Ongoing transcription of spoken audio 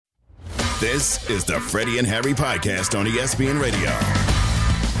This is the Freddie and Harry podcast on ESPN Radio.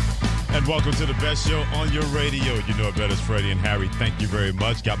 And welcome to the best show on your radio. You know it better as Freddie and Harry. Thank you very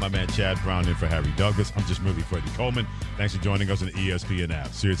much. Got my man Chad Brown in for Harry Douglas. I'm just merely Freddie Coleman. Thanks for joining us on the ESPN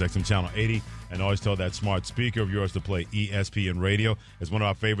app, Sirius XM Channel 80. And always tell that smart speaker of yours to play ESPN Radio. It's one of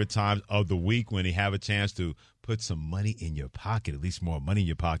our favorite times of the week when you have a chance to put some money in your pocket, at least more money in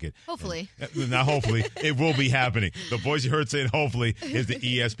your pocket. Hopefully. Not hopefully. It will be happening. The voice you heard saying hopefully is the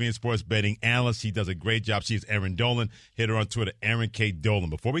ESPN sports betting analyst. She does a great job. She's Erin Dolan. Hit her on Twitter, Erin K.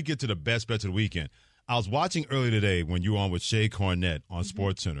 Dolan. Before we get to the best bets of the weekend, I was watching earlier today when you were on with Shay Cornett on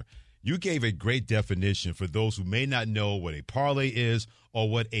SportsCenter. You gave a great definition for those who may not know what a parlay is or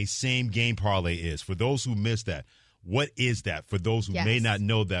what a same-game parlay is. For those who missed that, what is that for those who may not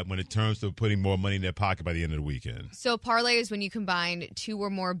know that when it turns to putting more money in their pocket by the end of the weekend? So parlay is when you combine two or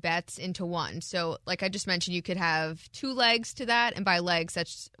more bets into one. So like I just mentioned, you could have two legs to that. And by legs,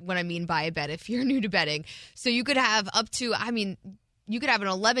 that's what I mean by a bet if you're new to betting. So you could have up to, you could have an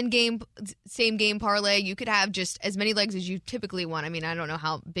 11-game same-game parlay. You could have just as many legs as you typically want. I mean, I don't know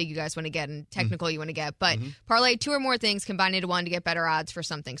how big you guys want to get and technical you want to get, but parlay two or more things combined into one to get better odds for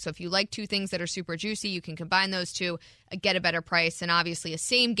something. So if you like two things that are super juicy, you can combine those two, get a better price. And obviously, a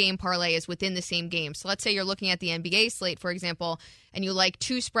same-game parlay is within the same game. So let's say you're looking at the NBA slate, for example, and you like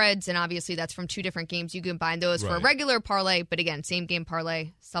two spreads, and obviously that's from two different games. You can combine those for a regular parlay, but again, same-game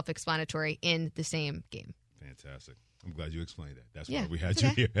parlay, self-explanatory in the same game. Fantastic. I'm glad you explained that. That's why we had you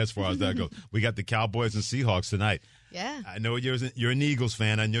here as far as that goes. We got the Cowboys and Seahawks tonight. Yeah. I know you're an Eagles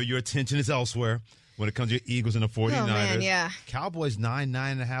fan. I know your attention is elsewhere when it comes to your Eagles and the 49ers. Oh, man, yeah. Cowboys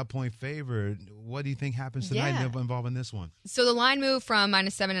 9.5 point favorite. What do you think happens tonight involving this one? So the line moved from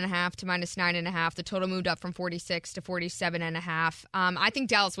 -7.5 to -9.5. The total moved up from 46 to 47.5. I think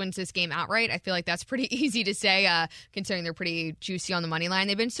Dallas wins this game outright. I feel like that's pretty easy to say, considering they're pretty juicy on the money line.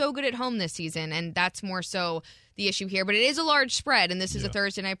 They've been so good at home this season, and that's more so the issue here. But it is a large spread, and this is a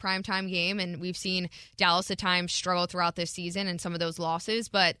Thursday night primetime game, and we've seen Dallas at times struggle throughout this season and some of those losses.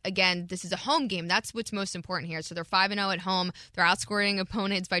 But again, this is a home game. That's what's most important here. So they're 5-0 at home. They're outscoring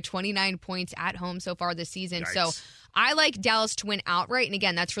opponents by 29 points at home so far this season. Yikes. So I like Dallas to win outright, and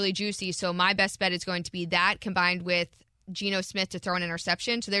again, that's really juicy. So my best bet is going to be that combined with Geno Smith to throw an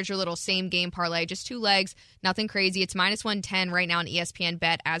interception. So there's your little same game parlay, just two legs, nothing crazy. It's -110 right now on ESPN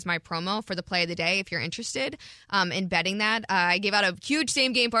Bet as my promo for the play of the day if you're interested in betting that. I gave out a huge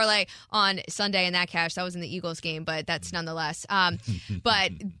same game parlay on Sunday in that cash. That was in the Eagles game, but that's nonetheless.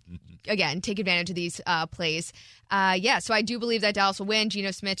 But again, take advantage of these plays. So I do believe that Dallas will win.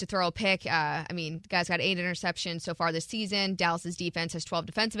 Geno Smith to throw a pick. The guy's got 8 interceptions so far this season. Dallas's defense has 12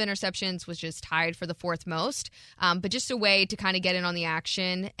 defensive interceptions, which is tied for the fourth most. But just a way to kind of get in on the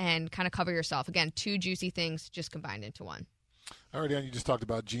action and kind of cover yourself. Again, two juicy things just combined into one. All right, Dan, you just talked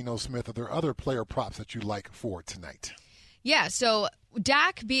about Geno Smith. Are there other player props that you like for tonight? Yeah, so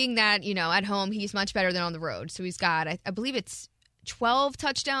Dak being that, at home, he's much better than on the road. So he's got, I believe it's 12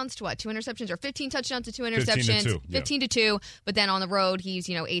 touchdowns to 2 interceptions, or 15 touchdowns to 2 interceptions, 15 to 2. But then on the road, he's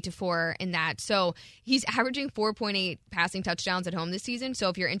 8 to 4 in that. So he's averaging 4.8 passing touchdowns at home this season. So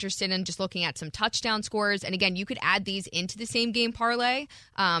if you're interested in just looking at some touchdown scores, and again, you could add these into the same game parlay.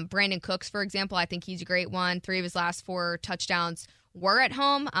 Brandon Cooks, for example, I think he's a great one. 3 of his last 4 touchdowns were at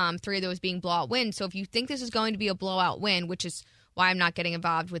home. 3 of those being blowout wins. So if you think this is going to be a blowout win, which is why I'm not getting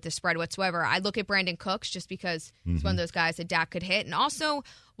involved with the spread whatsoever, I look at Brandon Cooks just because he's one of those guys that Dak could hit. And also,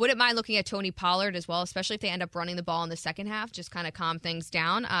 wouldn't mind looking at Tony Pollard as well, especially if they end up running the ball in the second half, just kind of calm things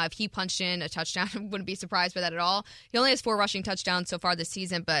down. If he punched in a touchdown, I wouldn't be surprised by that at all. He only has 4 rushing touchdowns so far this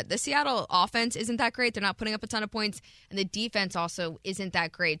season, but the Seattle offense isn't that great. They're not putting up a ton of points, and the defense also isn't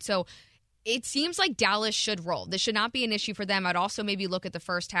that great. So it seems like Dallas should roll. This should not be an issue for them. I'd also maybe look at the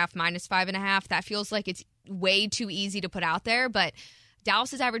first half -5.5. That feels like it's way too easy to put out there, but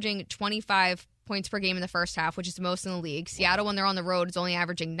Dallas is averaging 25 points per game in the first half, which is the most in the league. Seattle, when they're on the road, is only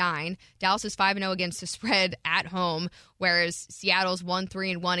averaging 9. Dallas is 5-0 against the spread at home, whereas Seattle's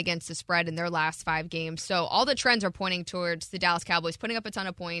 1-3-1 against the spread in their last 5 games. So all the trends are pointing towards the Dallas Cowboys putting up a ton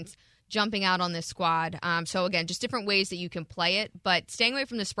of points, jumping out on this squad. So again, just different ways that you can play it, but staying away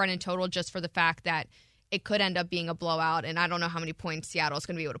from the spread in total just for the fact that it could end up being a blowout, and I don't know how many points Seattle's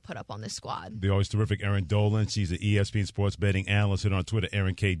going to be able to put up on this squad. The always terrific Erin Dolan. She's the ESPN sports betting analyst. Hit on Twitter,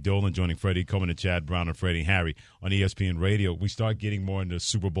 Erin K. Dolan, joining Freddie Coleman and Chad Brown and Freddie and Harry on ESPN Radio. We start getting more into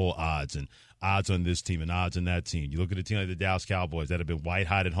Super Bowl odds, and odds on this team and odds on that team. You look at a team like the Dallas Cowboys that have been white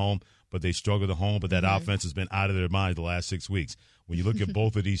hot at home, but they struggled at home, but that offense has been out of their mind the last 6 weeks. When you look at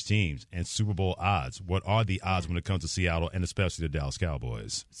both of these teams and Super Bowl odds, what are the odds when it comes to Seattle and especially the Dallas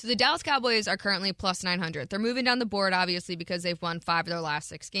Cowboys? So the Dallas Cowboys are currently plus 900. They're moving down the board, obviously, because they've won 5 of their last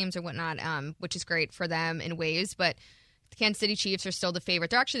 6 games or whatnot, which is great for them in ways, but the Kansas City Chiefs are still the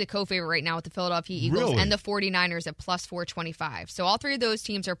favorite. They're actually the co-favorite right now with the Philadelphia Eagles and the 49ers at plus 425. So all 3 of those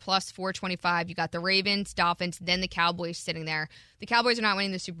teams are plus 425. You got the Ravens, Dolphins, then the Cowboys sitting there. The Cowboys are not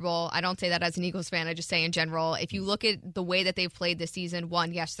winning the Super Bowl. I don't say that as an Eagles fan. I just say in general. If you look at the way that they've played this season,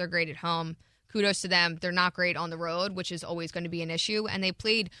 one, yes, they're great at home. Kudos to them. They're not great on the road, which is always going to be an issue. And they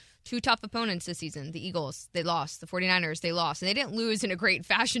played 2 tough opponents this season. The Eagles, they lost. The 49ers, they lost. And they didn't lose in a great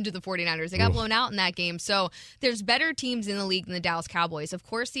fashion to the 49ers. They got blown out in that game. So there's better teams in the league than the Dallas Cowboys. Of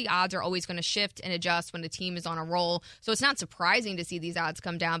course, the odds are always going to shift and adjust when the team is on a roll. So it's not surprising to see these odds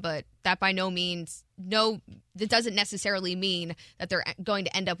come down, but that by no means, that doesn't necessarily mean that they're going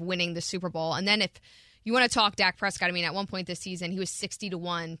to end up winning the Super Bowl. And then if you want to talk Dak Prescott, I mean, at one point this season, he was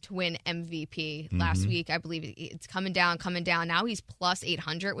 60-1 to win MVP. Last week, I believe it's coming down. Now he's plus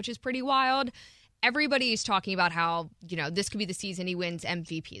 800, which is pretty wild. Everybody's talking about how, this could be the season he wins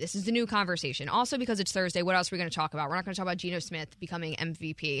MVP. This is the new conversation. Also, because it's Thursday, what else are we going to talk about? We're not going to talk about Geno Smith becoming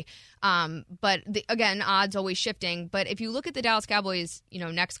MVP. But again, odds always shifting. But if you look at the Dallas Cowboys,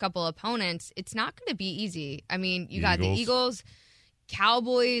 next couple opponents, it's not going to be easy. I mean, you got the Eagles,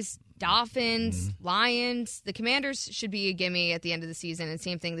 Cowboys, Dolphins, Lions. The Commanders should be a gimme at the end of the season. And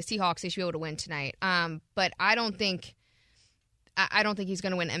same thing, the Seahawks, they should be able to win tonight. But I don't think he's going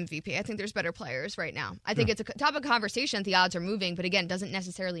to win MVP. I think there's better players right now. I think it's a topic of conversation. The odds are moving, but again, doesn't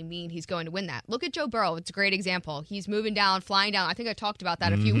necessarily mean he's going to win that. Look at Joe Burrow. It's a great example. He's moving down, flying down. I think I talked about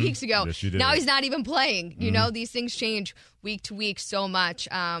that a few weeks ago. Yes, you did. Now he's not even playing. These things change week to week so much.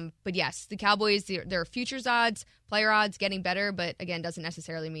 But yes, the Cowboys, their futures odds, player odds getting better, but again, doesn't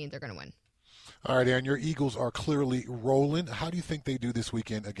necessarily mean they're going to win. All right, Aaron, your Eagles are clearly rolling. How do you think they do this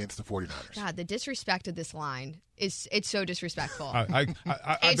weekend against the 49ers? God, the disrespect of this line it's so disrespectful.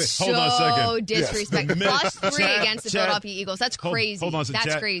 It's hold on a second. Disrespectful. Yes. Plus 3 against the Philadelphia Eagles. That's crazy. Hold on, That's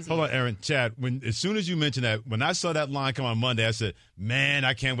Chad, crazy. Hold on, Aaron. Chad, as soon as you mentioned that, when I saw that line come on Monday, I said, man,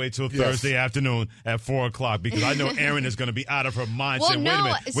 I can't wait till Thursday afternoon at 4 o'clock because I know Aaron is going to be out of her mind saying, wait a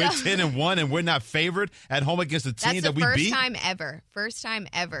minute, we're 10-1 and we're not favored at home against a team that we beat? First time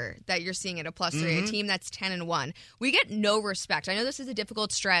ever that you're seeing it a plus 3, a team that's 10-1. We get no respect. I know this is a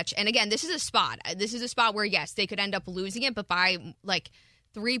difficult stretch. And again, this is a spot. This is a spot where, yes, they could end up losing it, but by like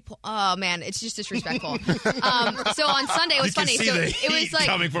 3 oh man, it's just disrespectful. So on Sunday it was funny. So it was like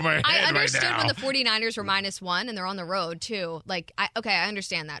coming from our head I understood right now. when the 49ers were -1 and they're on the road too. Like I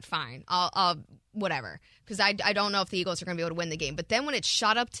understand that. Fine. I'll whatever. Because I don't know if the Eagles are going to be able to win the game. But then when it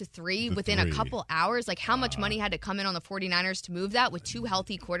shot up to 3 within a couple hours, like how much money had to come in on the 49ers to move that with 2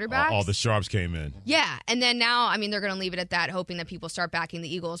 healthy quarterbacks? All the sharps came in. Yeah. And then now, I mean, they're going to leave it at that, hoping that people start backing the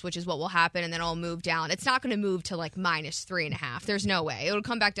Eagles, which is what will happen, and then it'll move down. It's not going to move to like -3.5. There's no way. It'll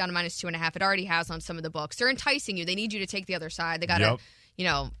come back down to -2.5. It already has on some of the books. They're enticing you. They need you to take the other side. They got to,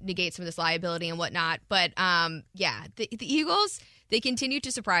 negate some of this liability and whatnot. But, the Eagles, they continue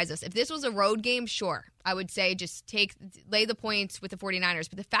to surprise us. If this was a road game, sure, I would say just lay the points with the 49ers.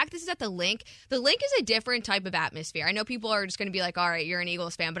 But the fact this is at the Link is a different type of atmosphere. I know people are just going to be like, all right, you're an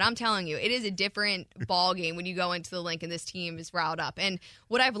Eagles fan, but I'm telling you, it is a different ball game when you go into the Link and this team is riled up. And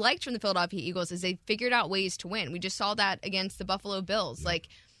what I've liked from the Philadelphia Eagles is they figured out ways to win. We just saw that against the Buffalo Bills. Like,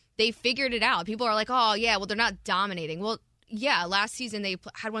 they figured it out. People are like, oh, yeah, well, they're not dominating. Well, yeah, last season they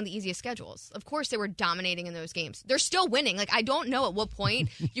had one of the easiest schedules. Of course they were dominating in those games. They're still winning. Like, I don't know at what point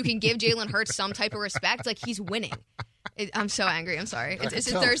you can give Jalen Hurts some type of respect. Like, he's winning. I'm so angry. I'm sorry.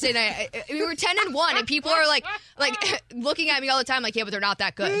 It's a Thursday night. We were 10-1, and people are like looking at me all the time like, yeah, but they're not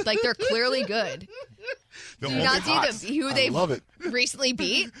that good. Like, they're clearly good. Do you not see who they've recently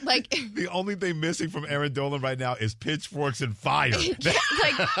beat? Like, the only thing missing from Aaron Dolan right now is pitchforks and fire.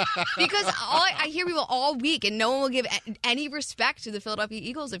 Because I hear people all week, and no one will give any respect to the Philadelphia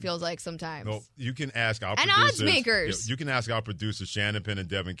Eagles. It feels like sometimes. No, you can ask our producers, odds makers. You can ask our producers, Shannon Penn and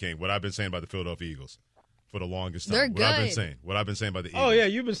Devin King, what I've been saying about the Philadelphia Eagles for the longest time. They're good. What I've been saying about the Eagles. Oh yeah,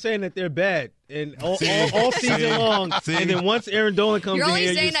 you've been saying that they're bad and all season long. And then once Aaron Dolan comes You're in only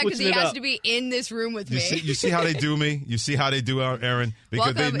here, saying that because he has up. to be in this room with me. You see how they do me? You see how they do Aaron?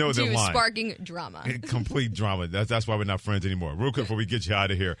 Because Welcome they know they're to lying. Sparking Drama. Complete drama. That's why we're not friends anymore. Real quick before we get you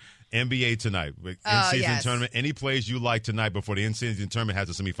out of here. NBA tonight. In-season tournament. Any plays you like tonight before the in-season tournament has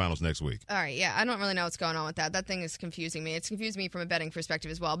the semifinals next week? All right, yeah. I don't really know what's going on with that. That thing is confusing me. It's confused me from a betting perspective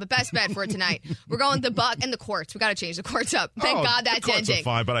as well. But best bet for tonight. We're going the Buck and the courts. We got to change the courts up. Thank God that's the courts ending. Are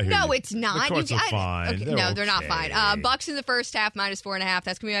fine, but I hear no, you. it's not. The courts are fine. Okay, they're not fine. Bucks in the first half, -4.5.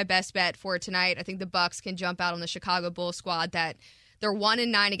 That's going to be my best bet for tonight. I think the Bucks can jump out on the Chicago Bulls squad that they're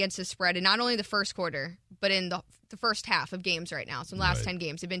 1-9 against the spread, and not only the first quarter, but in the first half of games right now. So in the last 10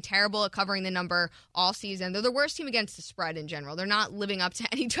 games, they've been terrible at covering the number all season. They're the worst team against the spread in general. They're not living up to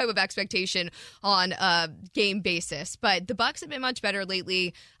any type of expectation on a game basis. But the Bucks have been much better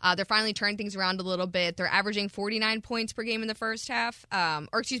lately. They're finally turning things around a little bit. They're averaging 49 points per game in the first half.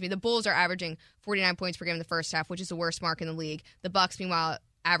 The Bulls are averaging 49 points per game in the first half, which is the worst mark in the league. The Bucks, meanwhile,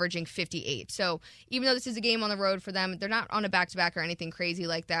 averaging 58. So even though this is a game on the road for them, they're not on a back-to-back or anything crazy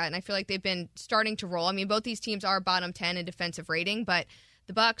like that. And I feel like they've been starting to roll. I mean, both these teams are bottom 10 in defensive rating, but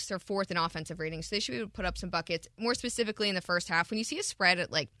the Bucks are 4th in offensive rating. So they should be able to put up some buckets, more specifically in the first half. When you see a spread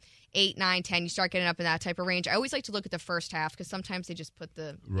at like 8, 9, 10, you start getting up in that type of range. I always like to look at the first half because sometimes they just put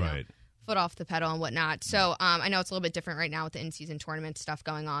the foot off the pedal and whatnot. So I know it's a little bit different right now with the in-season tournament stuff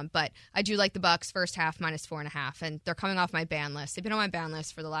going on, but I do like the Bucks first half -4.5, and they're coming off my ban list. They've been on my ban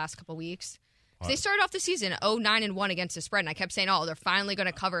list for the last couple weeks. They started off the season 0-9-1 against the spread, and I kept saying, they're finally going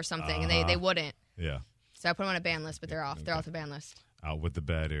to cover something, and they wouldn't. Yeah. So I put them on a ban list, but they're off. They're off the ban list. Out with the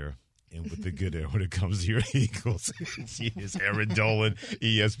bad air. And with the good air when it comes to your Eagles. She is Erin Dolan,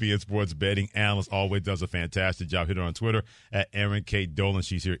 ESPN Sports betting analyst. Always does a fantastic job. Hit her on Twitter at Erin K. Dolan.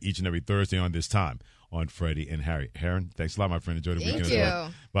 She's here each and every Thursday on this time on Freddie and Harry. Erin, thanks a lot, my friend. Enjoy the weekend. Thank you.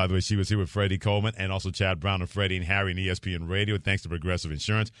 Well. By the way, she was here with Freddie Coleman and also Chad Brown and Freddie and Harry and ESPN Radio. Thanks to Progressive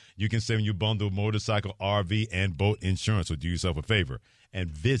Insurance. You can save you bundle motorcycle, RV, and boat insurance. So do yourself a favor and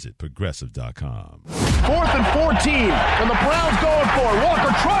visit Progressive.com. 4th and 14, and the Browns going for it.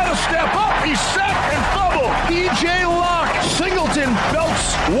 Walker trying to step up. He's sacked and fumbled. P.J. Locke, Singleton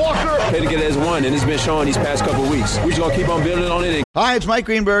belts Walker. Had to get it as one, and it's been shown these past couple weeks. We're just going to keep on building on it. Hi, it's Mike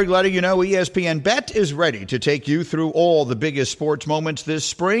Greenberg letting you know ESPN Bet is ready to take you through all the biggest sports moments this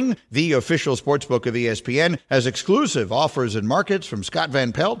spring. The official sportsbook of ESPN has exclusive offers and markets from Scott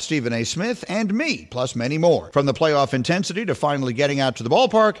Van Pelt, Stephen A. Smith, and me, plus many more. From the playoff intensity to finally getting out to the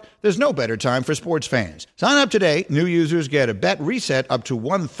ballpark, there's no better time for sports fans. Sign up today. New users get a bet reset up to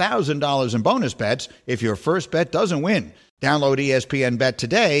 $1,000 in bonus bets if your first bet doesn't win. Download ESPN Bet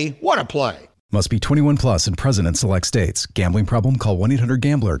today. What a play. Must be 21 plus and present in select states. Gambling problem? Call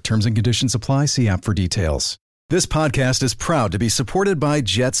 1-800-GAMBLER. Terms and conditions apply. See app for details. This podcast is proud to be supported by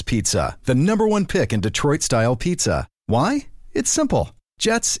Jets Pizza, the #1 pick in Detroit-style pizza. Why? It's simple.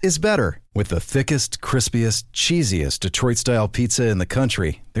 Jets is better. With the thickest, crispiest, cheesiest Detroit-style pizza in the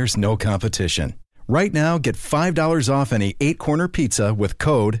country, there's no competition. Right now, get $5 off any 8-corner pizza with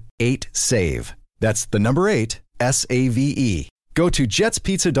code 8SAVE. That's the number 8, SAVE. Go to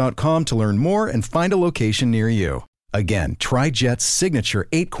jetspizza.com to learn more and find a location near you. Again, try Jet's signature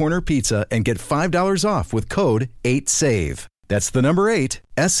 8-corner pizza and get $5 off with code 8SAVE. That's the number 8,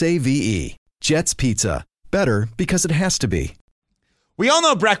 SAVE. Jet's Pizza. Better because it has to be. We all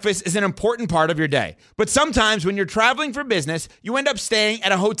know breakfast is an important part of your day, but sometimes when you're traveling for business, you end up staying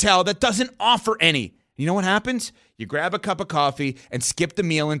at a hotel that doesn't offer any. You know what happens? You grab a cup of coffee and skip the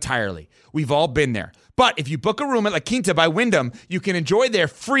meal entirely. We've all been there. But if you book a room at La Quinta by Wyndham, you can enjoy their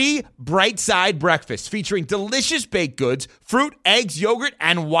free Bright Side breakfast featuring delicious baked goods, fruit, eggs, yogurt,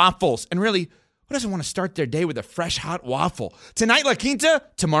 and waffles. And really, who doesn't want to start their day with a fresh, hot waffle? Tonight, La Quinta,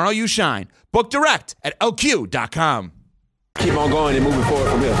 tomorrow you shine. Book direct at LQ.com. Keep on going and moving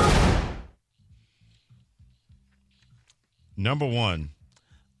forward from here. Number one,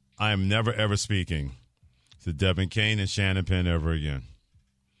 I am never, ever speaking to Devin Kane and Shannon Penn ever again.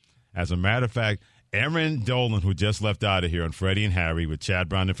 As a matter of fact, Erin Dolan, who just left out of here on Freddie and Harry with Chad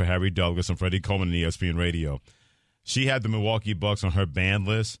Brown and for Harry Douglas and Freddie Coleman on ESPN Radio, she had the Milwaukee Bucks on her ban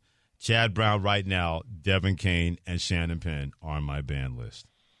list. Chad Brown right now, Devin Kane, and Shannon Penn are on my ban list.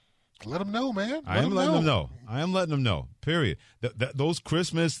 Let them know, man. I am letting them know. I am letting them know, period. Those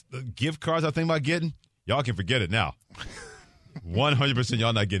Christmas gift cards I think about getting, y'all can forget it now. 100%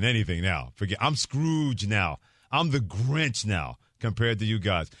 y'all not getting anything now. I'm Scrooge now. I'm the Grinch now compared to you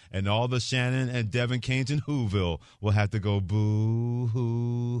guys. And all the Shannon and Devin Canes in Whoville will have to go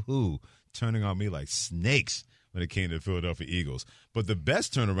boo-hoo-hoo, turning on me like snakes when it came to the Philadelphia Eagles. But the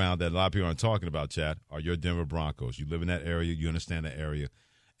best turnaround that a lot of people aren't talking about, Chad, are your Denver Broncos. You live in that area. You understand that area.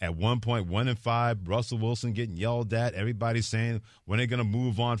 At one point, 1-5, Russell Wilson getting yelled at. Everybody's saying when they're going to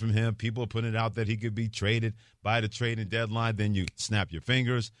move on from him. People are putting it out that he could be traded by the trading deadline. Then you snap your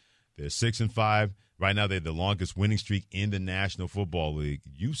fingers. They're 6-5. Right now, they're the longest winning streak in the National Football League.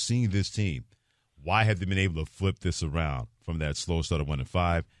 You've seen this team. Why have they been able to flip this around from that slow start of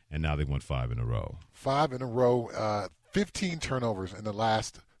 1-5, and now they won 5 in a row? 5 in a row, 15 turnovers in the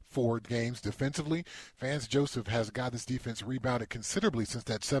last 4 games defensively. Vance Joseph has got this defense rebounded considerably since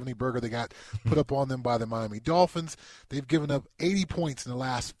that 70 burger they got put up on them by the Miami Dolphins. They've given up 80 points in the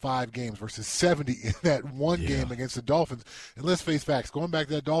last 5 games versus 70 in that one game against the Dolphins. And let's face facts, going back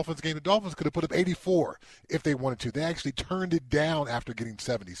to that Dolphins game, the Dolphins could have put up 84 if they wanted to. They actually turned it down after getting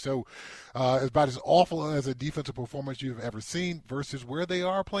 70. So it's about as awful as a defensive performance you've ever seen versus where they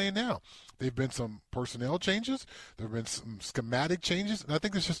are playing now. There have been some personnel changes. There have been some schematic changes. And I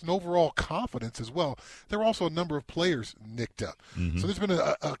think there's just an overall confidence as well. There are also a number of players nicked up. So there's been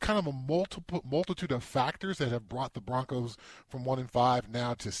a kind of a multitude of factors that have brought the Broncos from 1-5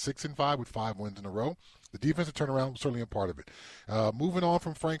 now to 6-5 with 5 wins in a row. The defensive turnaround was certainly a part of it. Moving on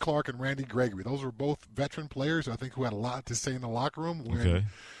from Frank Clark and Randy Gregory. Those were both veteran players, I think, who had a lot to say in the locker room when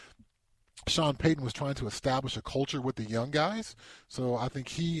Sean Payton was trying to establish a culture with the young guys. So I think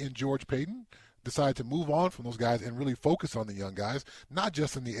he and George Payton decided to move on from those guys and really focus on the young guys, not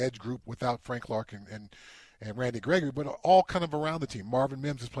just in the edge group without Frank Clark and Randy Gregory, but all kind of around the team. Marvin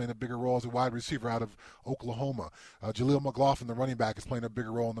Mims is playing a bigger role as a wide receiver out of Oklahoma. Jaleel McLaughlin, the running back, is playing a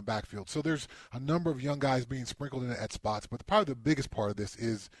bigger role in the backfield. So there's a number of young guys being sprinkled in at spots, but probably the biggest part of this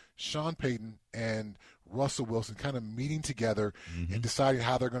is Sean Payton and Russell Wilson kind of meeting together and deciding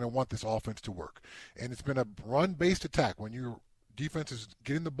how they're going to want this offense to work. And it's been a run-based attack. When your defense is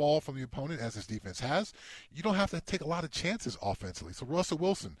getting the ball from the opponent, as this defense has, you don't have to take a lot of chances offensively. So Russell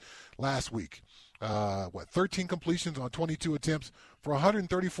Wilson last week, 13 completions on 22 attempts for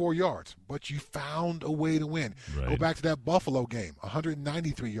 134 yards, but you found a way to win. Right. Go back to that Buffalo game,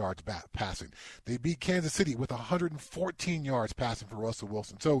 193 yards passing. They beat Kansas City with 114 yards passing for Russell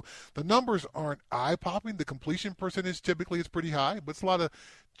Wilson. So the numbers aren't eye-popping. The completion percentage typically is pretty high, but it's a lot of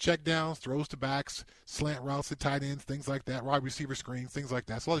check downs, throws to backs, slant routes to tight ends, things like that, wide receiver screens, things like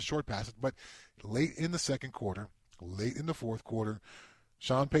that. It's a lot of short passes, but late in the second quarter, late in the fourth quarter,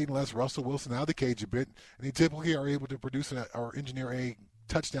 Sean Payton lets Russell Wilson out of the cage a bit, and they typically are able to produce or engineer a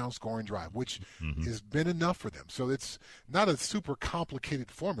touchdown scoring drive, which has been enough for them. So it's not a super complicated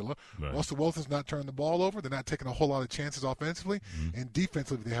formula. Right. Russell Wilson's not turning the ball over. They're not taking a whole lot of chances offensively, and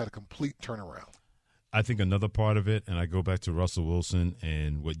defensively they had a complete turnaround. I think another part of it, and I go back to Russell Wilson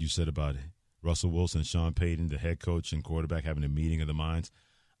and what you said about Russell Wilson and Sean Payton, the head coach and quarterback, having a meeting of the minds.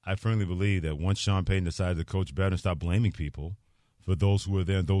 I firmly believe that once Sean Payton decided to coach better and stop blaming people for those who were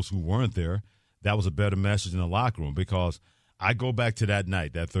there and those who weren't there, that was a better message in the locker room. Because I go back to that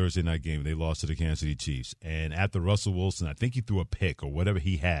night, that Thursday night game, they lost to the Kansas City Chiefs. And after Russell Wilson, I think he threw a pick or whatever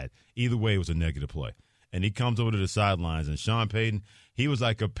he had. Either way, it was a negative play. And he comes over to the sidelines, and Sean Payton, he was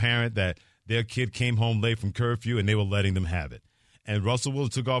like a parent that their kid came home late from curfew and they were letting them have it. And Russell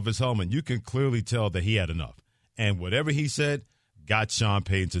Wilson took off his helmet. You can clearly tell that he had enough. And whatever he said got Sean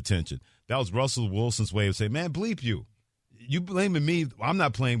Payton's attention. That was Russell Wilson's way of saying, man, bleep you. You blaming me. I'm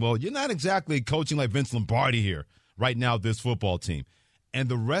not playing well. You're not exactly coaching like Vince Lombardi here right now, this football team. And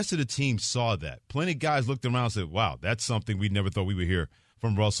the rest of the team saw that. Plenty of guys looked around and said, wow, that's something we never thought we would hear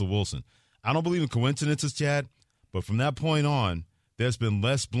from Russell Wilson. I don't believe in coincidences, Chad, but from that point on, there's been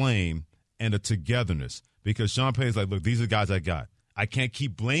less blame and a togetherness because Sean Payton's like, look, these are the guys I got. I can't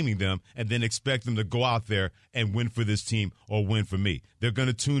keep blaming them and then expect them to go out there and win for this team or win for me. They're going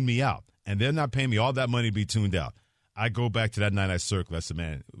to tune me out, and they're not paying me all that money to be tuned out. I go back to that night I circled. I said,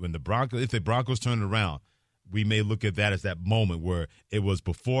 man, when if the Broncos turn it around, we may look at that as that moment where it was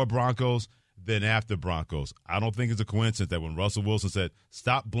before Broncos, then after Broncos. I don't think it's a coincidence that when Russell Wilson said,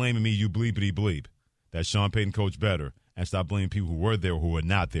 stop blaming me, you bleepity bleep, that Sean Payton coached better and stop blaming people who were there or who were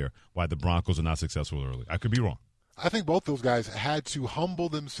not there why the Broncos are not successful early. I could be wrong. I think both those guys had to humble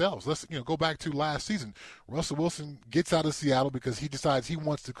themselves. Let's go back to last season. Russell Wilson gets out of Seattle because he decides he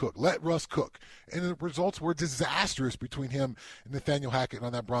wants to cook. Let Russ cook. And the results were disastrous between him and Nathaniel Hackett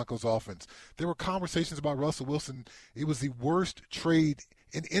on that Broncos offense. There were conversations about Russell Wilson. It was the worst trade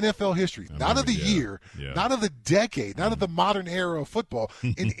in NFL history, not of the year, not of the decade, not of the modern era of football,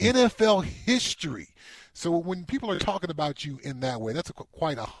 in NFL history. So when people are talking about you in that way, that's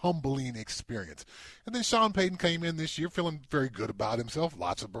quite a humbling experience. And then Sean Payton came in this year feeling very good about himself,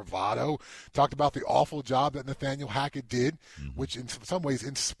 lots of bravado, talked about the awful job that Nathaniel Hackett did, which in some ways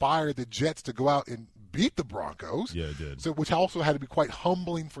inspired the Jets to go out and beat the Broncos. Yeah, it did. So, which also had to be quite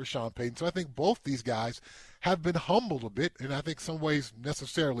humbling for Sean Payton. So I think both these guys have been humbled a bit, and I think some ways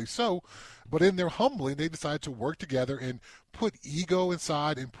necessarily so. But in their humbling, they decided to work together and put ego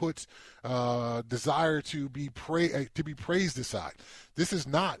aside and put desire to be praised aside. This is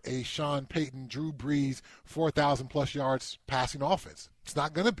not a Sean Payton, Drew Brees, 4,000-plus yards passing offense. It's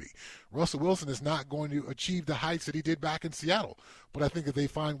not going to be. Russell Wilson is not going to achieve the heights that he did back in Seattle. But I think if they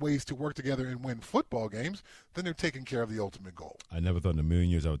find ways to work together and win football games, then they're taking care of the ultimate goal. I never thought in a million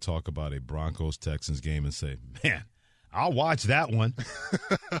years I would talk about a Broncos-Texans game and say, man, I'll watch that one.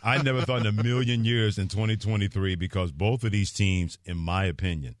 I never thought in a million years in 2023, because both of these teams, in my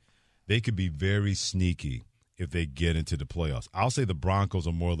opinion, they could be very sneaky if they get into the playoffs. I'll say the Broncos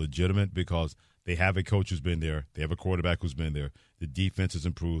are more legitimate because they have a coach who's been there. They have a quarterback who's been there. The defense has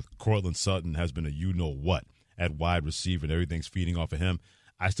improved. Cortland Sutton has been a you-know-what at wide receiver, and everything's feeding off of him.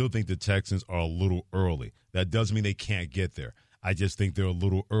 I still think the Texans are a little early. That doesn't mean they can't get there. I just think they're a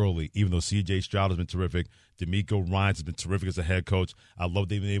little early, even though C.J. Stroud has been terrific. D'Amico Ryans has been terrific as a head coach. I love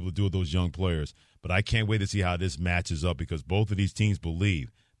they've been able to do with those young players. But I can't wait to see how this matches up, because both of these teams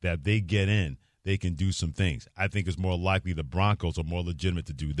believe that if they get in, they can do some things. I think it's more likely the Broncos are more legitimate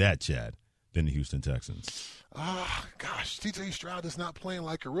to do that, Chad, than the Houston Texans. Gosh, C.J. Stroud is not playing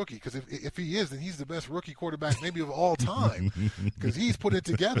like a rookie, because if he is, then he's the best rookie quarterback maybe of all time, because he's put it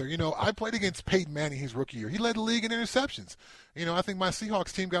together. You know, I played against Peyton Manning his rookie year. He led the league in interceptions. You know, I think my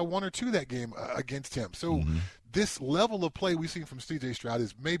Seahawks team got 1 or 2 that game against him. So this level of play we've seen from C.J. Stroud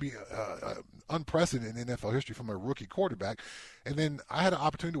is maybe unprecedented in NFL history from a rookie quarterback. And then I had an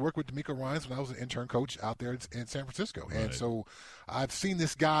opportunity to work with D'Amico Ryans when I was an intern coach out there in San Francisco. Right. And so I've seen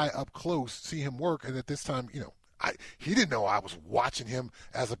this guy up close, see him work, and at this time, you know, he didn't know I was watching him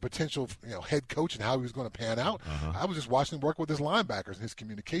as a potential, you know, head coach and how he was going to pan out. I was just watching him work with his linebackers, his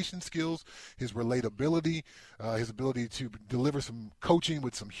communication skills, his relatability, his ability to deliver some coaching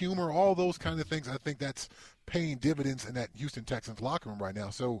with some humor, all those kind of things. I think that's paying dividends in that Houston Texans locker room right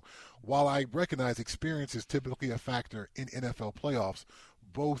now. So while I recognize experience is typically a factor in NFL playoffs,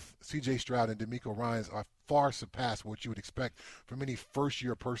 both C.J. Stroud and D'Amico Ryans are far surpassed what you would expect from any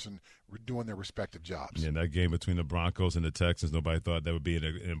first-year person doing their respective jobs. Yeah, that game between the Broncos and the Texans, nobody thought that would be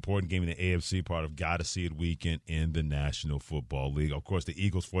an important game in the AFC, part of got-to-see-it weekend in the National Football League. Of course, the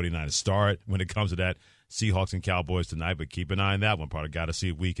Eagles 49ers start when it comes to that. Seahawks and Cowboys tonight, but keep an eye on that one, part of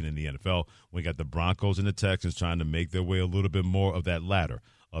got-to-see-it weekend in the NFL. We got the Broncos and the Texans trying to make their way a little bit more of that ladder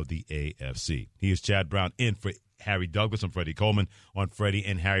of the AFC. He is Chad Brown in for Harry Douglas. I'm Freddie Coleman on Freddie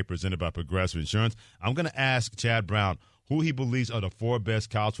and Harry, presented by Progressive Insurance. I'm going to ask Chad Brown who he believes are the 4 best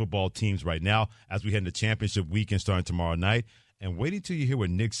college football teams right now as we head into championship weekend starting tomorrow night. And waiting till you hear what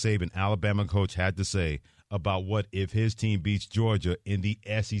Nick Saban, Alabama coach, had to say about what if his team beats Georgia in the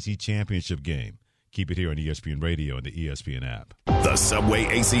SEC championship game. Keep it here on ESPN Radio and the ESPN app. The Subway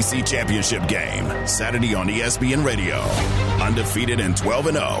ACC Championship Game, Saturday on ESPN Radio. Undefeated and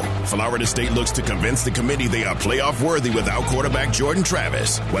 12-0, Florida State looks to convince the committee they are playoff worthy without quarterback Jordan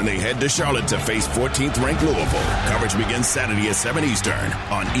Travis when they head to Charlotte to face 14th-ranked Louisville. Coverage begins Saturday at 7 Eastern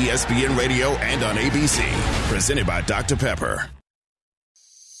on ESPN Radio and on ABC. Presented by Dr. Pepper.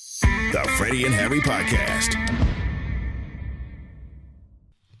 The Freddie and Harry Podcast.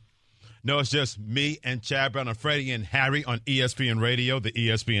 No, it's just me and Chad Brown and Freddie and Harry on ESPN Radio, the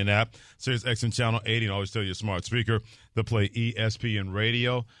ESPN app, Sirius XM Channel 80, and always tell your smart speaker to play ESPN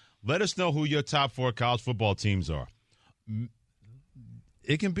Radio. Let us know who your top 4 college football teams are.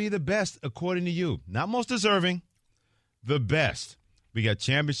 It can be the best according to you. Not most deserving, the best. We got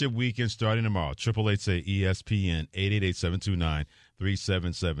championship weekend starting tomorrow. 888-SAY-ESPN,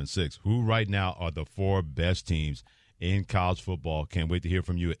 888-729-3776. Who right now are the 4 best teams in college football? Can't wait to hear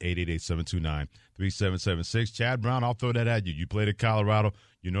from you at 888-729-3776. Chad Brown, I'll throw that at you. You played at Colorado.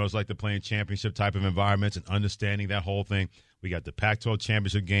 You know it's like the playing championship type of environments and understanding that whole thing. We got the Pac-12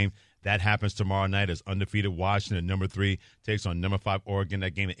 championship game. That happens tomorrow night as undefeated Washington, number 3, takes on number 5 Oregon.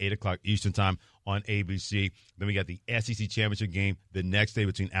 That game at 8 o'clock Eastern time on ABC. Then we got the SEC championship game the next day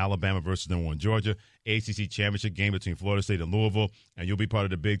between Alabama versus number 1 Georgia. ACC championship game between Florida State and Louisville. And you'll be part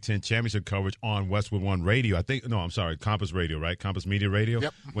of the Big Ten championship coverage on Westwood One Radio. Compass Radio, right? Compass Media Radio.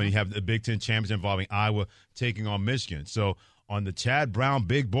 Yep. When you have the Big Ten championship involving Iowa taking on Michigan. So on the Chad Brown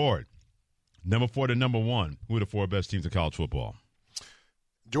big board, number 4 to number 1, who are the 4 best teams in college football?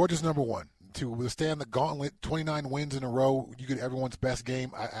 Georgia's number 1. To withstand the gauntlet, 29 wins in a row, you get everyone's best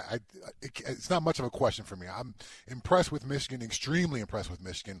game. It's not much of a question for me. I'm impressed with Michigan, extremely impressed with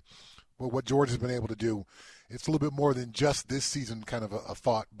Michigan. But what Georgia's been able to do, it's a little bit more than just this season kind of a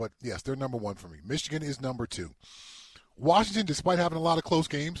thought. But, yes, they're number 1 for me. Michigan is number 2. Washington, despite having a lot of close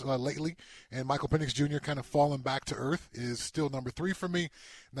games lately, and Michael Penix Jr. kind of falling back to earth, is still number 3 for me.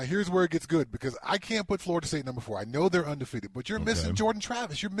 Now, here's where it gets good, because I can't put Florida State number 4. I know they're undefeated, but you're missing Jordan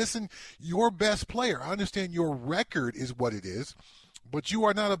Travis. You're missing your best player. I understand your record is what it is, but you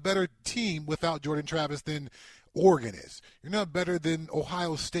are not a better team without Jordan Travis than Oregon is. You're not better than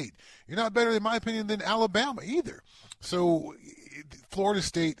Ohio State. You're not better, in my opinion, than Alabama either. So Florida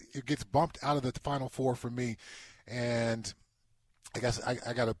State, it gets bumped out of the Final Four for me. And I guess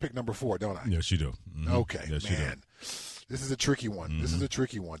I got to pick number 4, don't I? Yes, you do. Mm-hmm. Okay, yes, man. You do. This is a tricky one. Mm-hmm. This is a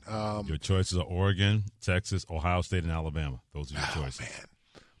tricky one. Your choices are Oregon, Texas, Ohio State, and Alabama. Those are your choices. Man.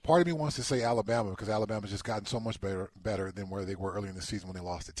 Part of me wants to say Alabama because Alabama's just gotten so much better than where they were earlier in the season when they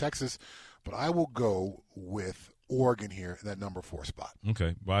lost to Texas. But I will go with Oregon here in that number 4 spot.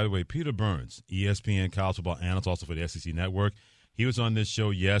 Okay. By the way, Peter Burns, ESPN college football analyst, also for the SEC Network, he was on this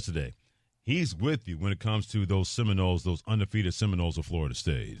show yesterday. He's with you when it comes to those Seminoles, those undefeated Seminoles of Florida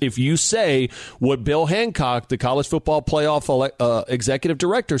State. If you say what Bill Hancock, the college football playoff executive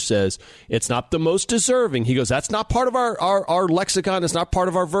director, says, it's not the most deserving. He goes, that's not part of our lexicon. It's not part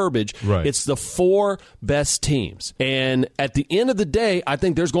of our verbiage. Right. It's the 4 best teams. And at the end of the day, I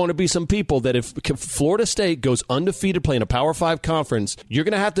think there's going to be some people that if Florida State goes undefeated playing a Power 5 conference, you're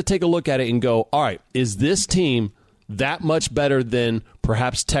going to have to take a look at it and go, all right, is this team that much better than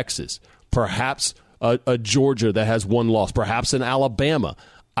perhaps Texas? Perhaps a Georgia that has 1 loss, perhaps an Alabama.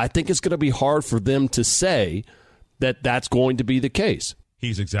 I think it's going to be hard for them to say that that's going to be the case.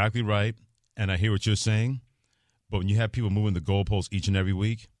 He's exactly right, and I hear what you're saying. But when you have people moving the goalposts each and every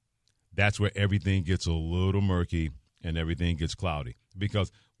week, that's where everything gets a little murky and everything gets cloudy.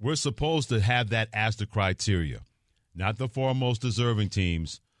 Because we're supposed to have that as the criteria, not the 4 most deserving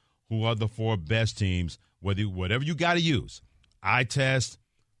teams, who are the 4 best teams, whatever you got to use, eye test,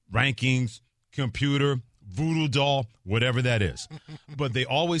 rankings, computer, voodoo doll, whatever that is. But they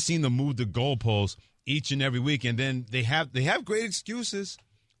always seem to move the goalposts each and every week, and then they have great excuses.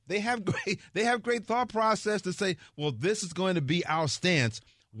 They have great thought process to say, well, this is going to be our stance.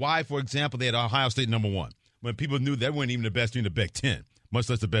 Why, for example, they had Ohio State number 1 when people knew they weren't even the best team in the Big Ten, much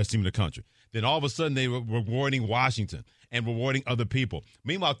less the best team in the country. Then all of a sudden they were rewarding Washington and rewarding other people.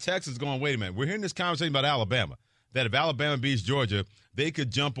 Meanwhile, Texas is going, wait a minute, we're hearing this conversation about Alabama, that if Alabama beats Georgia, they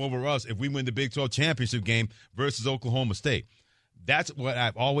could jump over us if we win the Big 12 championship game versus Oklahoma State. That's what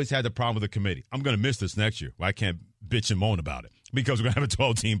I've always had the problem with the committee. I'm going to miss this next year. I can't bitch and moan about it because we're going to have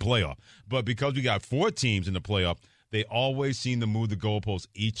a 12-team playoff. But because we got 4 teams in the playoff, they always seem to move the goalposts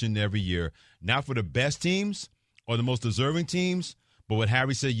each and every year. Not for the best teams or the most deserving teams, but what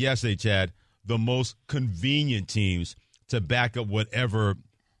Harry said yesterday, Chad, the most convenient teams to back up whatever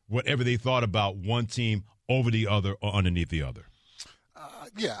they thought about one team over the other or underneath the other.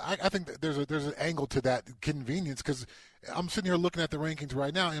 I think that there's an angle to that convenience because I'm sitting here looking at the rankings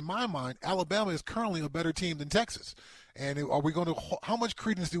right now. In my mind, Alabama is currently a better team than Texas. And are we going to – how much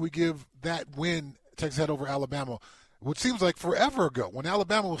credence do we give that win Texas had over Alabama, which seems like forever ago, when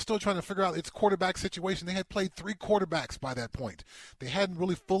Alabama was still trying to figure out its quarterback situation? They had played 3 quarterbacks by that point. They hadn't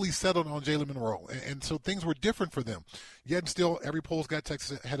really fully settled on Jalen Monroe, and so things were different for them. Yet still, every poll's got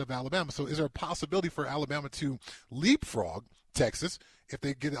Texas ahead of Alabama. So is there a possibility for Alabama to leapfrog Texas if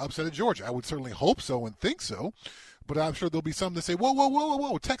they get upset at Georgia? I would certainly hope so and think so, but I'm sure there'll be some that say,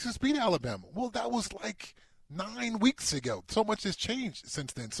 whoa, Texas beat Alabama. Well, that was like 9 weeks ago. So much has changed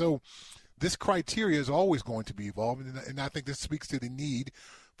since then. So this criteria is always going to be evolving, and I think this speaks to the need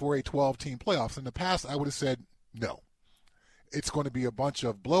for a 12-team playoffs. In the past, I would have said no. It's going to be a bunch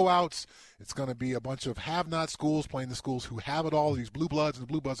of blowouts. It's going to be a bunch of have-not schools playing the schools who have it all. These blue bloods, and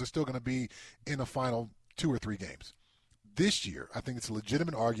the blue bloods are still going to be in the final 2 or 3 games. This year, I think it's a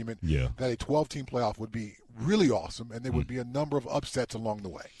legitimate argument that a 12-team playoff would be really awesome, and there would be a number of upsets along the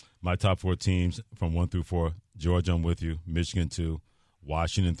way. My top 4 teams from 1 through 4, Georgia, I'm with you, Michigan 2,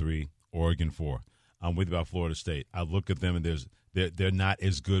 Washington 3, Oregon 4. I'm with you about Florida State. I look at them, and they're not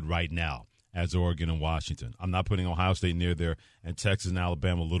as good right now as Oregon and Washington. I'm not putting Ohio State near there, and Texas and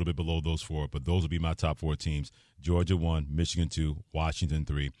Alabama a little bit below those 4, but those would be my top 4 teams. Georgia 1, Michigan 2, Washington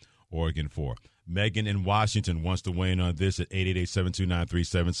 3, Oregon 4. Megan in Washington wants to weigh in on this at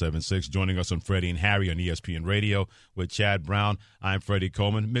 888-729-3776. Joining us on Freddie and Harry on ESPN Radio with Chad Brown. I'm Freddie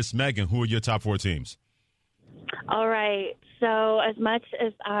Coleman. Miss Megan, who are your top 4 teams? All right. So as much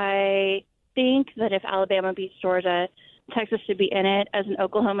as I think that if Alabama beats Georgia, Texas should be in it, as an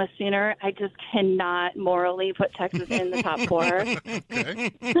Oklahoma Sooner, I just cannot morally put Texas in the top 4.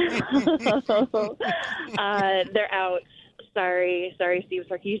 They're out. Sorry, Steve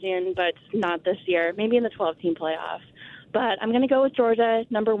Sarkisian, but not this year. Maybe in the 12-team playoff. But I'm going to go with Georgia,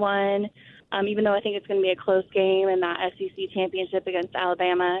 number 1. even though I think it's going to be a close game in that SEC championship against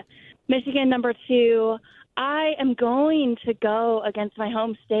Alabama. Michigan, number 2. I am going to go against my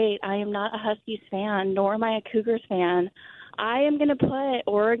home state. I am not a Huskies fan, nor am I a Cougars fan. I am going to put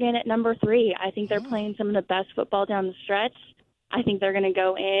Oregon at number 3. I think they're playing some of the best football down the stretch. I think they're going to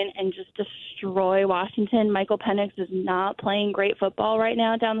go in and just destroy Washington. Michael Penix is not playing great football right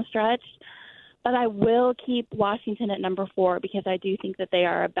now down the stretch. But I will keep Washington at number 4 because I do think that they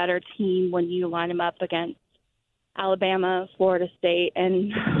are a better team when you line them up against Alabama, Florida State,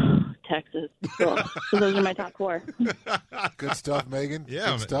 and Texas. So those are my top 4. Good stuff, Megan.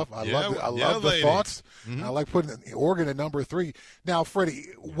 Yeah, good stuff. I love the lady. thoughts. I like putting Oregon at number 3. Now, Freddie,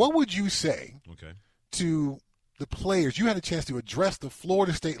 what would you say to the players? You had a chance to address the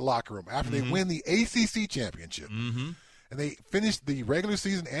Florida State locker room after they win the ACC championship. And they finished the regular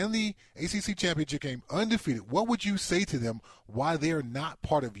season and the ACC championship game undefeated. What would you say to them why they're not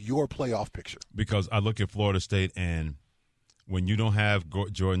part of your playoff picture? Because I look at Florida State, and when you don't have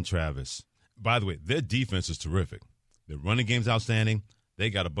Jordan Travis, by the way, their defense is terrific. Their running game's outstanding. They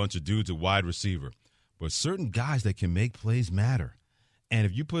got a bunch of dudes at wide receiver. But certain guys that can make plays matter. And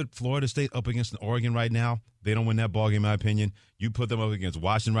if you put Florida State up against Oregon right now, they don't win that ball game, in my opinion. You put them up against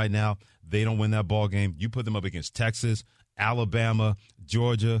Washington right now, they don't win that ball game. You put them up against Texas, Alabama,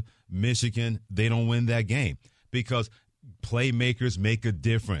 Georgia, Michigan, they don't win that game because playmakers make a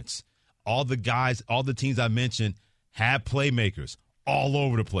difference. All the guys, all the teams I mentioned have playmakers all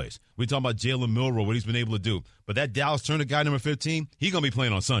over the place. We're talking about Jalen Milroe, what he's been able to do. But that Dallas Turner guy, number 15, he's going to be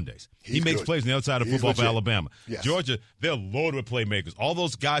playing on Sundays. He makes plays on the other side of football for Alabama. Yes. Georgia, they're loaded with playmakers. All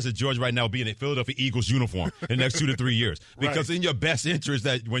those guys at Georgia right now will be in a Philadelphia Eagles uniform in the next 2 to 3 years. Because in your best interest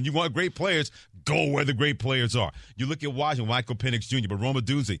that when you want great players, go where the great players are. You look at Washington, Michael Penix Jr., but Roma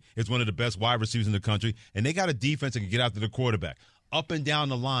Dunze is one of the best wide receivers in the country, and they got a defense that can get after the quarterback. Up and down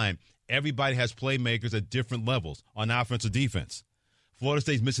the line, everybody has playmakers at different levels on offense or defense. Florida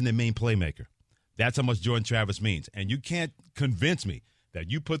State's missing their main playmaker. That's how much Jordan Travis means. And you can't convince me that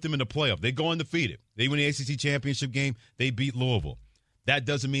you put them in the playoff. They go undefeated. They win the ACC championship game. They beat Louisville. That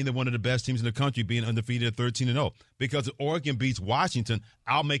doesn't mean they're one of the best teams in the country being undefeated at 13-0. Because if Oregon beats Washington,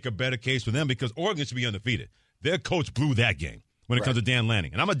 I'll make a better case for them because Oregon should be undefeated. Their coach blew that game when it comes to Dan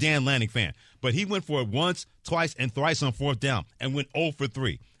Lanning. And I'm a Dan Lanning fan. But he went for it once, twice, and thrice on 4th down and went 0 for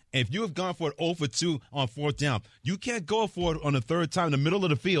 3. And if you have gone for it 0 for 2 on 4th down, you can't go for it on the 3rd time in the middle of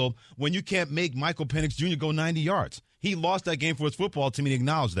the field when you can't make Michael Penix Jr. go 90 yards. He lost that game for his football team, and he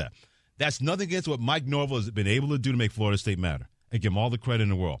acknowledged that. That's nothing against what Mike Norvell has been able to do to make Florida State matter. I give him all the credit in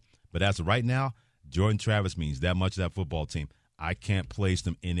the world. But as of right now, Jordan Travis means that much to that football team. I can't place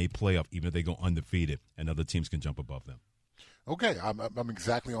them in a playoff, even if they go undefeated, and other teams can jump above them. Okay, I'm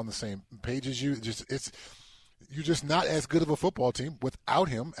exactly on the same page as you. You're just not as good of a football team without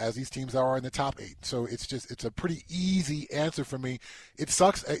him as these teams are in the top 8. So it's a pretty easy answer for me. It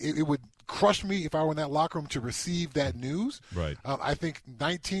sucks. It would crush me if I were in that locker room to receive that news. Right. I think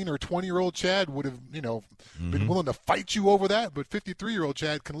 19 or 20-year-old Chad would have, been willing to fight you over that. But 53-year-old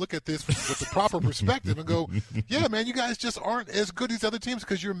Chad can look at this with the proper perspective and go, yeah, man, you guys just aren't as good as other teams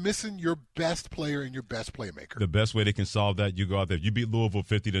because you're missing your best player and your best playmaker. The best way they can solve that, you go out there. You beat Louisville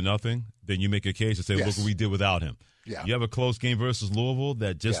 50-0, then you make a case and say, look what we did without him. Yeah. You have a close game versus Louisville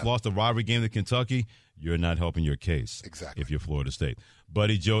that just lost a rivalry game to Kentucky. You're not helping your case if you're Florida State.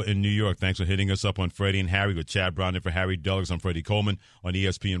 Buddy Joe in New York, thanks for hitting us up on Freddie and Harry with Chad Brown and for Harry Douglas. I'm Freddie Coleman on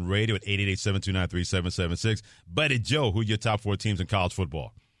ESPN Radio at 888-729-3776. Buddy Joe, who are your top 4 teams in college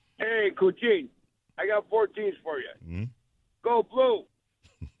football? Hey, Coachine, I got 4 teams for you. Mm-hmm. Go Blue.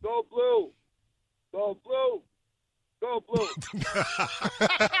 Go Blue. Go Blue. Go Blue.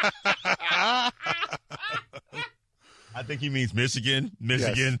 I think he means Michigan. But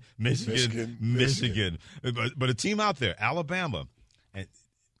a team out there, Alabama, and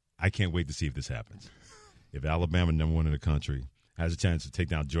I can't wait to see if this happens. If Alabama, number 1 in the country, has a chance to take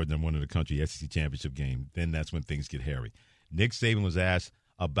down Georgia, number 1 in the country, SEC championship game, then that's when things get hairy. Nick Saban was asked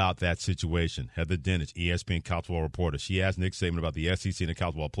about that situation. Heather Dinich, ESPN college football reporter, she asked Nick Saban about the SEC and the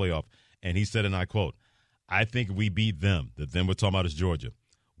college football playoff, and he said, and I quote, "I think if we beat them, the them we're talking about is Georgia,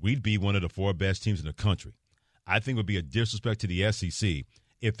 we'd be one of the 4 best teams in the country. I think it would be a disrespect to the SEC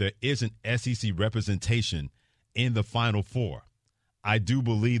if there isn't SEC representation in the Final Four. I do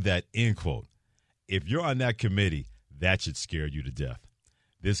believe that," end quote. If you're on that committee, that should scare you to death.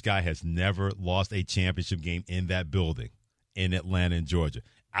 This guy has never lost a championship game in that building in Atlanta and Georgia.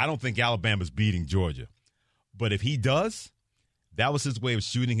 I don't think Alabama's beating Georgia. But if he does, that was his way of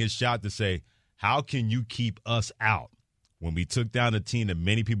shooting his shot to say, how can you keep us out when we took down a team that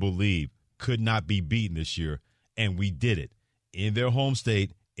many people believe could not be beaten this year, and we did it in their home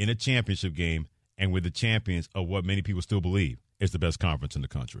state in a championship game and with the champions of what many people still believe is the best conference in the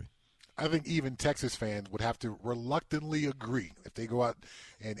country. I think even Texas fans would have to reluctantly agree if they go out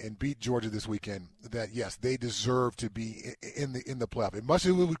and beat Georgia this weekend that, yes, they deserve to be in the playoff. As much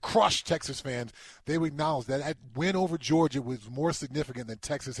as it would crush Texas fans, they would acknowledge that win over Georgia was more significant than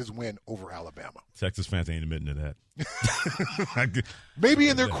Texas's win over Alabama. Texas fans ain't admitting to that. Maybe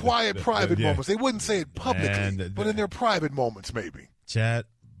in their quiet, private moments. They wouldn't say it publicly, but in their private moments maybe. Chad,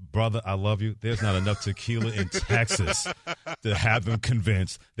 brother, I love you. There's not enough tequila in Texas to have them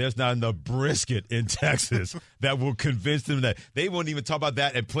convinced. There's not enough brisket in Texas that will convince them that they won't even talk about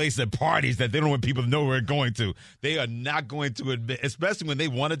that at places at parties that they don't want people to know where they're going to. They are not going to admit, especially when they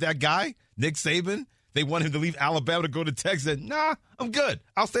wanted that guy, Nick Saban. They want him to leave Alabama to go to Texas. Nah, I'm good.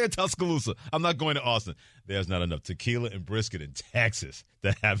 I'll stay in Tuscaloosa. I'm not going to Austin. There's not enough tequila and brisket in Texas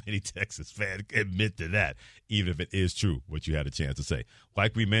to have any Texas fan admit to that, even if it is true what you had a chance to say.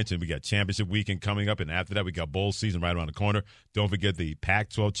 Like we mentioned, we got championship weekend coming up, and after that, we got bowl season right around the corner. Don't forget the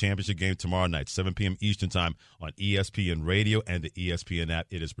Pac-12 championship game tomorrow night, 7 p.m. Eastern time on ESPN Radio and the ESPN app.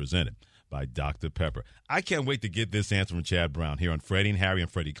 It is presented by Dr. Pepper. I can't wait to get this answer from Chad Brown here on Freddie and Harry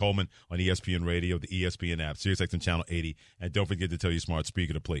and Freddie Coleman on ESPN Radio, the ESPN app, SiriusXM Channel 80, and don't forget to tell your smart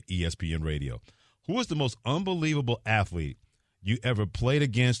speaker to play ESPN Radio. Who is the most unbelievable athlete you ever played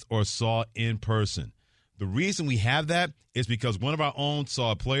against or saw in person? The reason we have that is because one of our own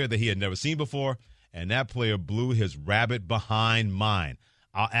saw a player that he had never seen before, and that player blew his rabbit behind mine.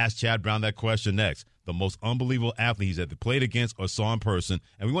 I'll ask Chad Brown that question next. The most unbelievable athlete he's either played against or saw in person.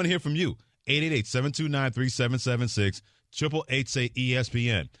 And we want to hear from you. 888-729-3776,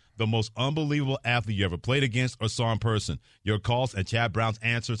 888-SAY-ESPN. The most unbelievable athlete you ever played against or saw in person. Your calls and Chad Brown's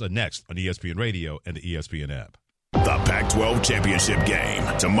answers are next on ESPN Radio and the ESPN app. The Pac-12 Championship game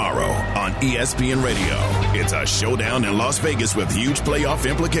tomorrow on ESPN Radio. It's a showdown in Las Vegas with huge playoff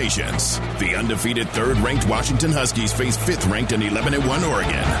implications. The undefeated third-ranked Washington Huskies face fifth-ranked and 11-1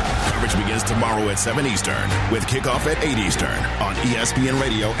 Oregon. Coverage begins tomorrow at 7 Eastern with kickoff at 8 Eastern on ESPN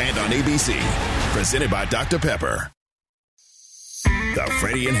Radio and on ABC. Presented by Dr. Pepper. The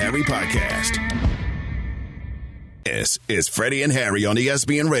Freddie and Harry Podcast. This is Freddie and Harry on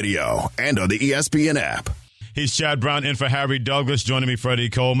ESPN Radio and on the ESPN app. He's Chad Brown in for Harry Douglas. Joining me, Freddie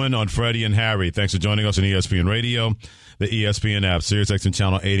Coleman on Freddie and Harry. Thanks for joining us on ESPN Radio, the ESPN app, SiriusXM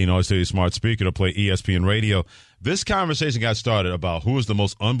Channel 80, and always tell your smart speaker to play ESPN Radio. This conversation got started about who is the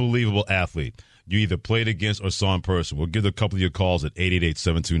most unbelievable athlete you either played against or saw in person. We'll give a couple of your calls at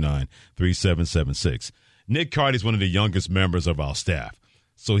 888-729-3776. Nick Carty is one of the youngest members of our staff,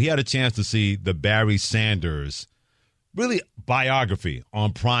 so he had a chance to see the Barry Sanders really biography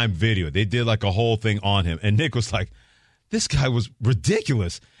on Prime Video. They did like a whole thing on him. And Nick was like, this guy was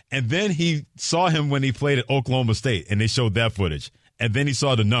ridiculous. And then he saw him when he played at Oklahoma State, and they showed that footage. And then he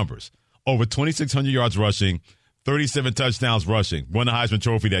saw the numbers. Over 2,600 yards rushing, 37 touchdowns rushing, won the Heisman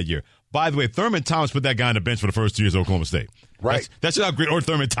Trophy that year. By the way, Thurman Thomas put that guy on the bench for the first 2 years of Oklahoma State. Right. That's how great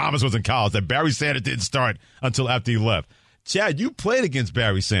Thurman Thomas was in college, that Barry Sanders didn't start until after he left. Chad, you played against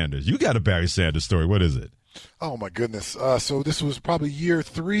Barry Sanders. You got a Barry Sanders story. What is it? Oh, my goodness. So this was probably year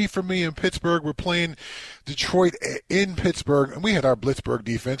 3 for me in Pittsburgh. We're playing Detroit in Pittsburgh, and we had our Blitzburgh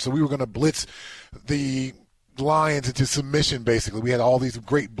defense, so we were going to blitz the Lions into submission, basically. We had all these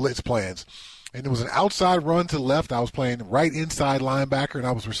great blitz plans. And it was an outside run to the left. I was playing right inside linebacker, and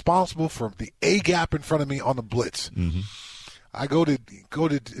I was responsible for the A-gap in front of me on the blitz. Mm-hmm. I go to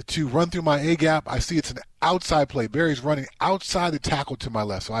run through my A-gap. I see it's an outside play. Barry's running outside the tackle to my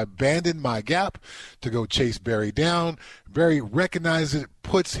left. So I abandoned my gap to go chase Barry down. Barry recognizes it,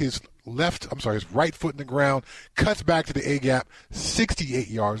 puts his right foot in the ground, cuts back to the A-gap, 68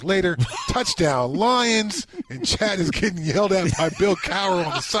 yards later, touchdown Lions, and Chad is getting yelled at by Bill Cowher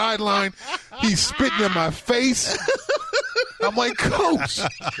on the sideline. He's spitting in my face. I'm like, Coach,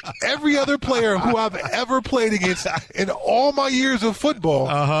 every other player who I've ever played against in all my years of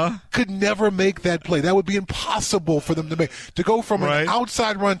football could never make that play. That would be impossible for them to make. To go from an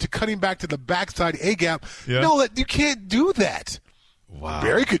outside run to cutting back to the backside A-gap, no, you can't do that. Wow.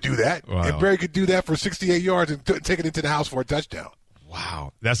 Barry could do that. Wow. And Barry could do that for 68 yards and take it into the house for a touchdown.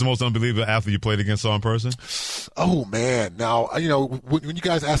 Wow. That's the most unbelievable athlete you played against in person? Oh, man. Now, when you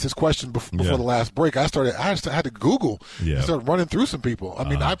guys asked this question before the last break, I had to Google and start running through some people. I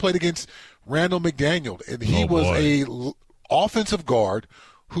mean, I played against Randall McDaniel, and he was a offensive guard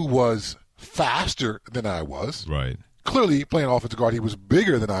who was faster than I was. Right. clearly playing offensive guard, he was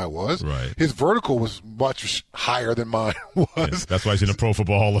bigger than I was. Right. His vertical was much higher than mine was. Yeah, that's why he's in the Pro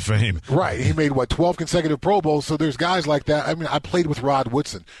Football Hall of Fame. Right. He made, 12 consecutive Pro Bowls. So there's guys like that. I mean, I played with Rod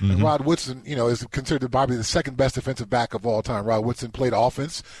Woodson. And Rod Woodson, is considered probably the second best defensive back of all time. Rod Woodson played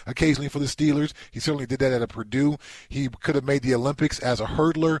offense occasionally for the Steelers. He certainly did that at Purdue. He could have made the Olympics as a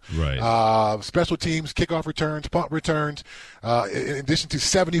hurdler. Right. Special teams, kickoff returns, punt returns, in addition to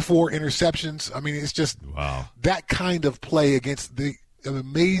 74 interceptions. I mean, it's just that kind of play against the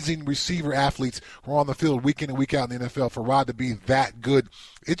amazing receiver athletes who are on the field week in and week out in the NFL. For Rod to be that good,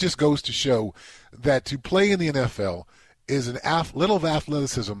 it just goes to show that to play in the NFL is an level of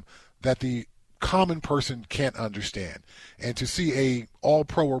athleticism that the common person can't understand. And to see a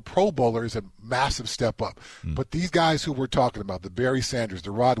all-pro or Pro Bowler is a massive step up. But these guys who we're talking about, the Barry Sanders, the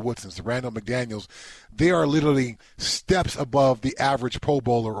Rod Woodsons, the Randall McDaniels, they are literally steps above the average Pro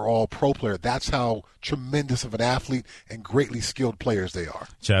Bowler or all-pro player. That's how tremendous of an athlete and greatly skilled players they are.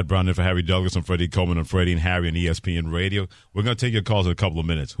 Chad Brown in for Harry Douglas and Freddie Coleman on Freddie and Harry on ESPN Radio. We're going to take your calls in a couple of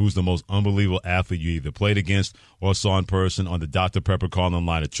minutes. Who's the most unbelievable athlete you either played against or saw in person on the Dr. Pepper call-in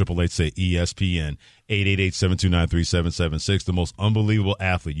line at 888-SAY-ESPN, 888-729-3776. The most unbelievable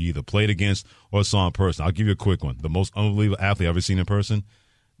athlete you either played against or saw in person. I'll give you a quick one. The most unbelievable athlete I've ever seen in person,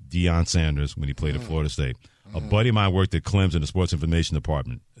 Deion Sanders when he played at Florida State. A buddy of mine worked at Clemson in the sports information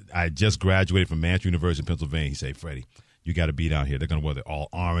department. I just graduated from Manchester University in Pennsylvania. He said, Freddie, you got to be down here. They're going to wear their all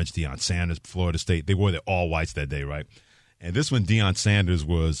orange. Deion Sanders, Florida State. They wore their all whites that day, right? And this when Deion Sanders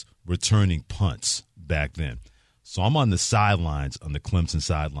was returning punts back then. So I'm on the sidelines, on the Clemson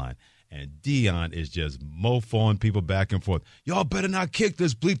sideline, and Deion is just mofoing people back and forth. Y'all better not kick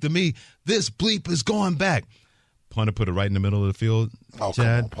this bleep to me. This bleep is going back. Punter put it right in the middle of the field. Oh,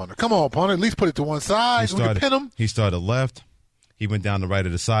 Chad. Come on, Punter. At least put it to one side. We can pin him. He started left. He went down the right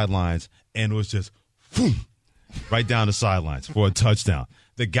of the sidelines, and it was just boom, right down the sidelines for a touchdown.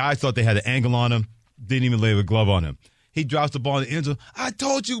 The guys thought they had an angle on him, didn't even lay a glove on him. He drops the ball in the end zone. I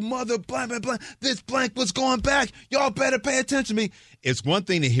told you, mother blank, blank, blank, this blank was going back. Y'all better pay attention to me. It's one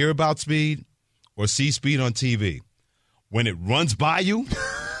thing to hear about speed or see speed on TV. When it runs by you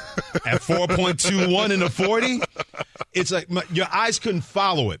at 4.21 in the 40, it's like your eyes couldn't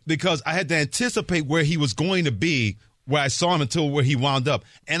follow it because I had to anticipate where he was going to be, where I saw him until where he wound up.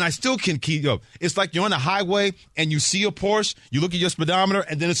 And I still can keep up. It's like you're on the highway and you see a Porsche, you look at your speedometer,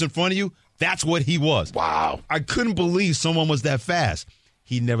 and then it's in front of you. That's what he was. Wow. I couldn't believe someone was that fast.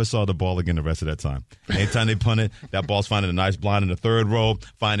 He never saw the ball again the rest of that time. Anytime they punted, that ball's finding a nice blind in the third row,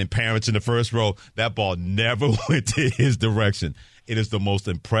 finding parents in the first row. That ball never went to his direction. It is the most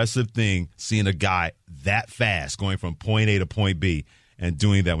impressive thing seeing a guy that fast going from point A to point B and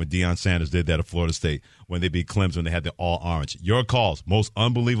doing that when Deion Sanders did that at Florida State when they beat Clemson when they had the all-orange. Your calls, most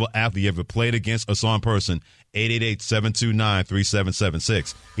unbelievable athlete you ever played against or saw in person,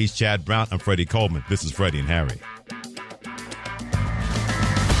 888-729-3776. He's Chad Brown. I'm Freddie Coleman. This is Freddie and Harry.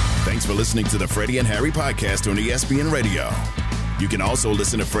 Thanks for listening to the Freddie and Harry podcast on ESPN Radio. You can also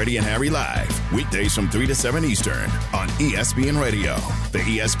listen to Freddie and Harry live weekdays from 3 to 7 Eastern on ESPN Radio, the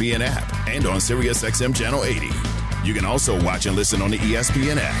ESPN app, and on SiriusXM Channel 80. You can also watch and listen on the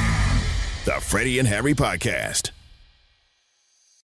ESPN app. The Freddie and Harry podcast.